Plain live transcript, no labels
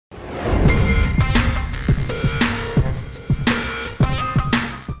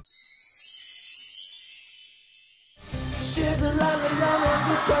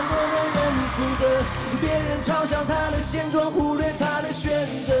穿过的人负责，别人嘲笑他的现状，忽略他的选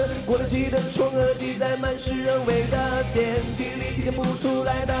择。过得起的重合记在满是人为的点滴里，体现不出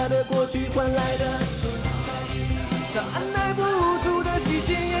来他的过去换来的存在。他按耐不住的细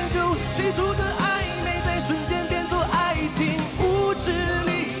心研究，催促着暧昧在瞬间变作爱情。物质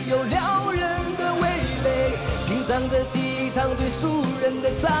里有撩人的味蕾，品尝着鸡汤对俗人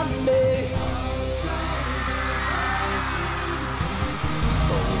的赞美。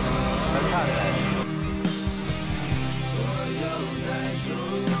看看。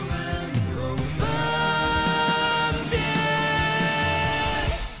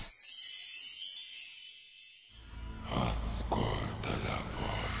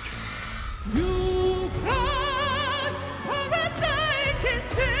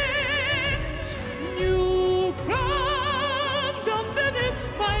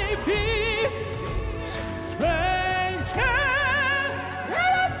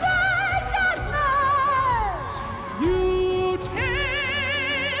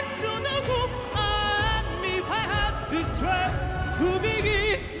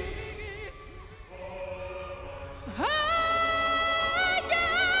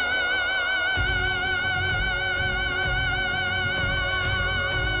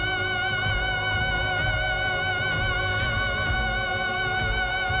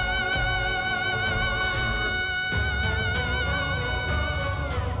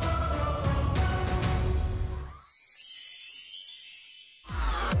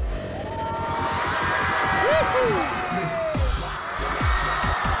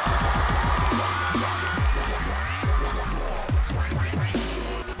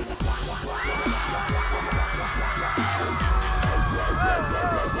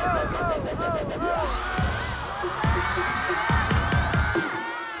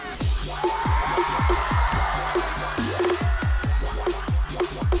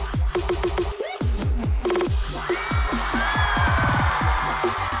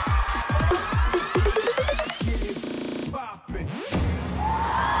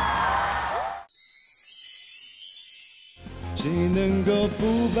谁能够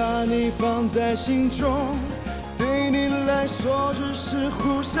不把你放在心中？对你来说只是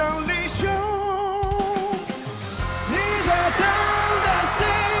互相利用。你在等待谁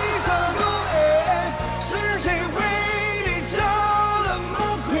上钩？是谁为你着了魔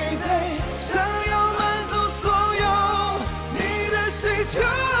鬼罪？想要满足所有你的需求。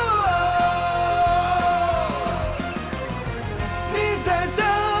你在等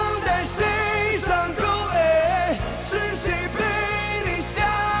待谁上钩？是谁？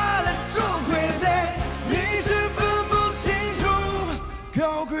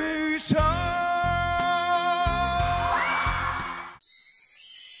 高贵与长，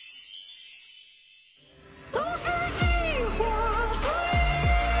都是计划谁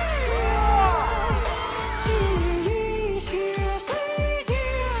呀？至于一切谁接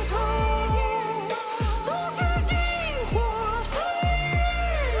受？都是计划谁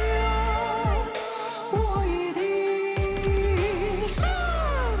呀？我一定身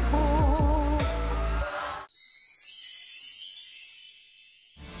后。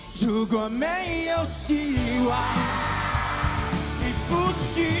 如果没有希望，你不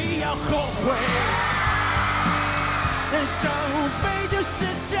需要后悔。人生无非就是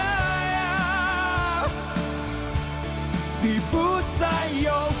这样，你不再有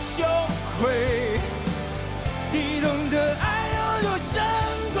羞愧，你懂得爱有多珍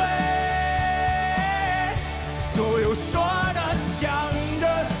贵。所有说的、想的，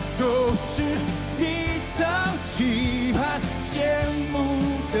都是你曾期盼、羡慕。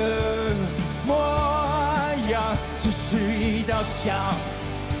 的模样，只是一道墙，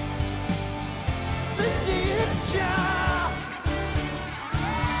自己的家。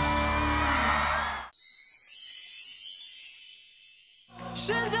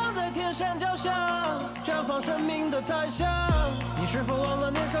生长在天山脚下，绽放生命的彩霞。你是否忘了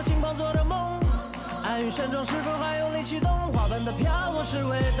年少轻狂做的梦？爱与山庄是否还有力气动？花瓣的飘落是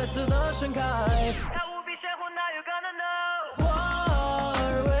为再次的盛开。它无比鲜活，哪有可能呢？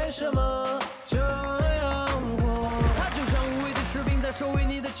为什么这样活？他就像无畏的士兵，在守卫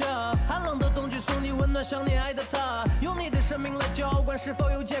你的家。寒冷的冬季送你温暖，想念爱的他。用你的生命来浇灌，是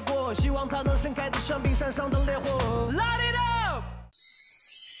否有结果？希望它能盛开的像冰山上的烈火。Light it up！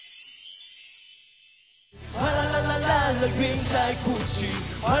 哗啦啦啦啦啦，云在哭泣。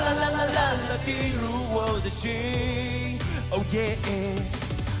哗啦啦啦啦啦，滴入我的心。Oh yeah！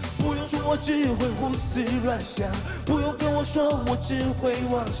 不用说，我只会胡思乱想；不用跟我说，我只会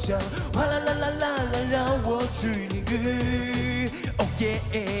妄想。哗啦啦啦啦啦，让我去淋雨。Oh yeah，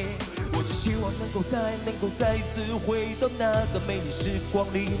 我我只希望能够再一次回到那个美丽时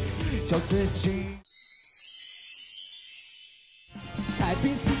光里，笑自己。菜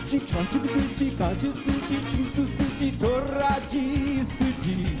品司机、超级司机、钢琴司机、剧组司机、拖拉机司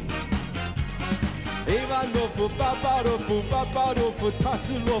机。伊万诺夫、巴巴罗夫、巴巴罗夫、塔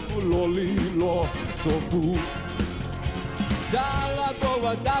什洛夫、罗里罗索夫。沙拉波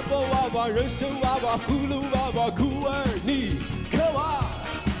娃、大波娃娃、人参娃娃、葫芦娃娃、库尔尼克娃。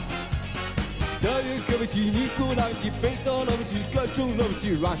德语歌舞伎、尼古拉基、非洲冷剧、各种冷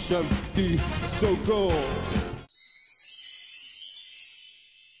剧 ，Russian 的搜狗。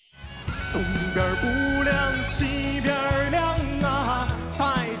东边不亮西边亮啊，晒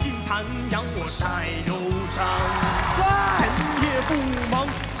尽残阳我晒忧伤。前夜不忙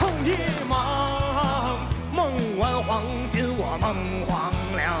后夜忙，梦完黄金我梦黄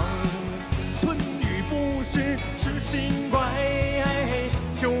粱。春雨不湿痴心怪，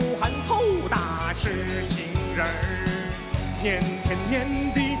秋寒透大痴情人儿。念天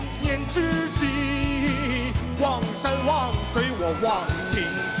念地念知己，望山望水我望清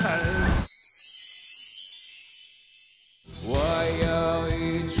晨。我有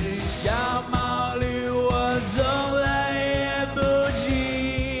一只小毛驴，我从来也不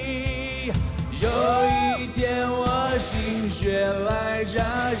骑。有一天我心血来潮，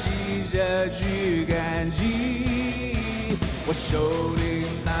急着去赶集。我手里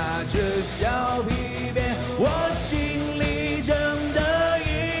拿着小皮鞭，我心里正得意。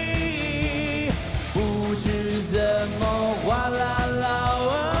不知怎么哗啦啦，我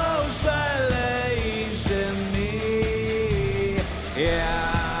摔了一身泥呀。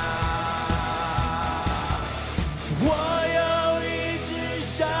我有一只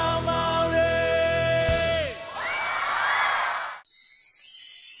小毛驴。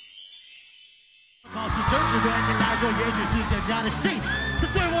保持真实对你来说，也许是显家的幸，但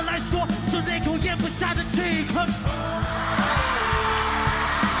对我来说是那口咽不下的气。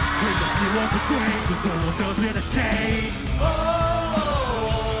虽然是我不对，如果我得罪了谁，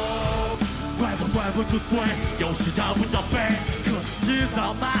怪不出罪，有时找不着北，可制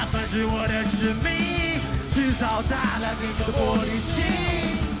造麻烦是我的使命，制造大来明的玻璃心。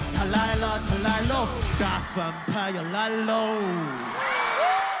他来了，他来喽，大反派要来喽。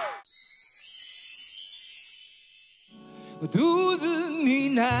我独自呢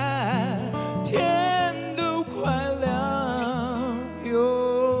喃，天都快亮，又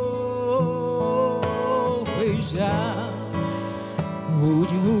回家。无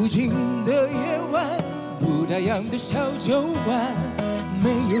尽无尽的夜晚，不打烊的小酒馆，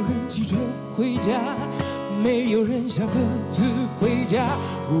没有人急着回家，没有人想各自回家。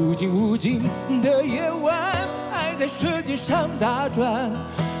无尽无尽的夜晚，爱在舌尖上打转。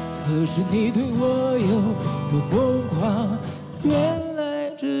可是你对我有多疯狂？原来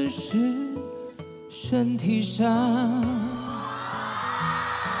只是身体上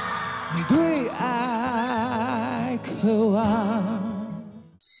你对爱渴望。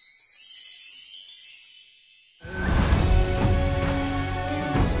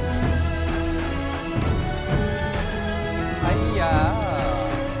哎呀！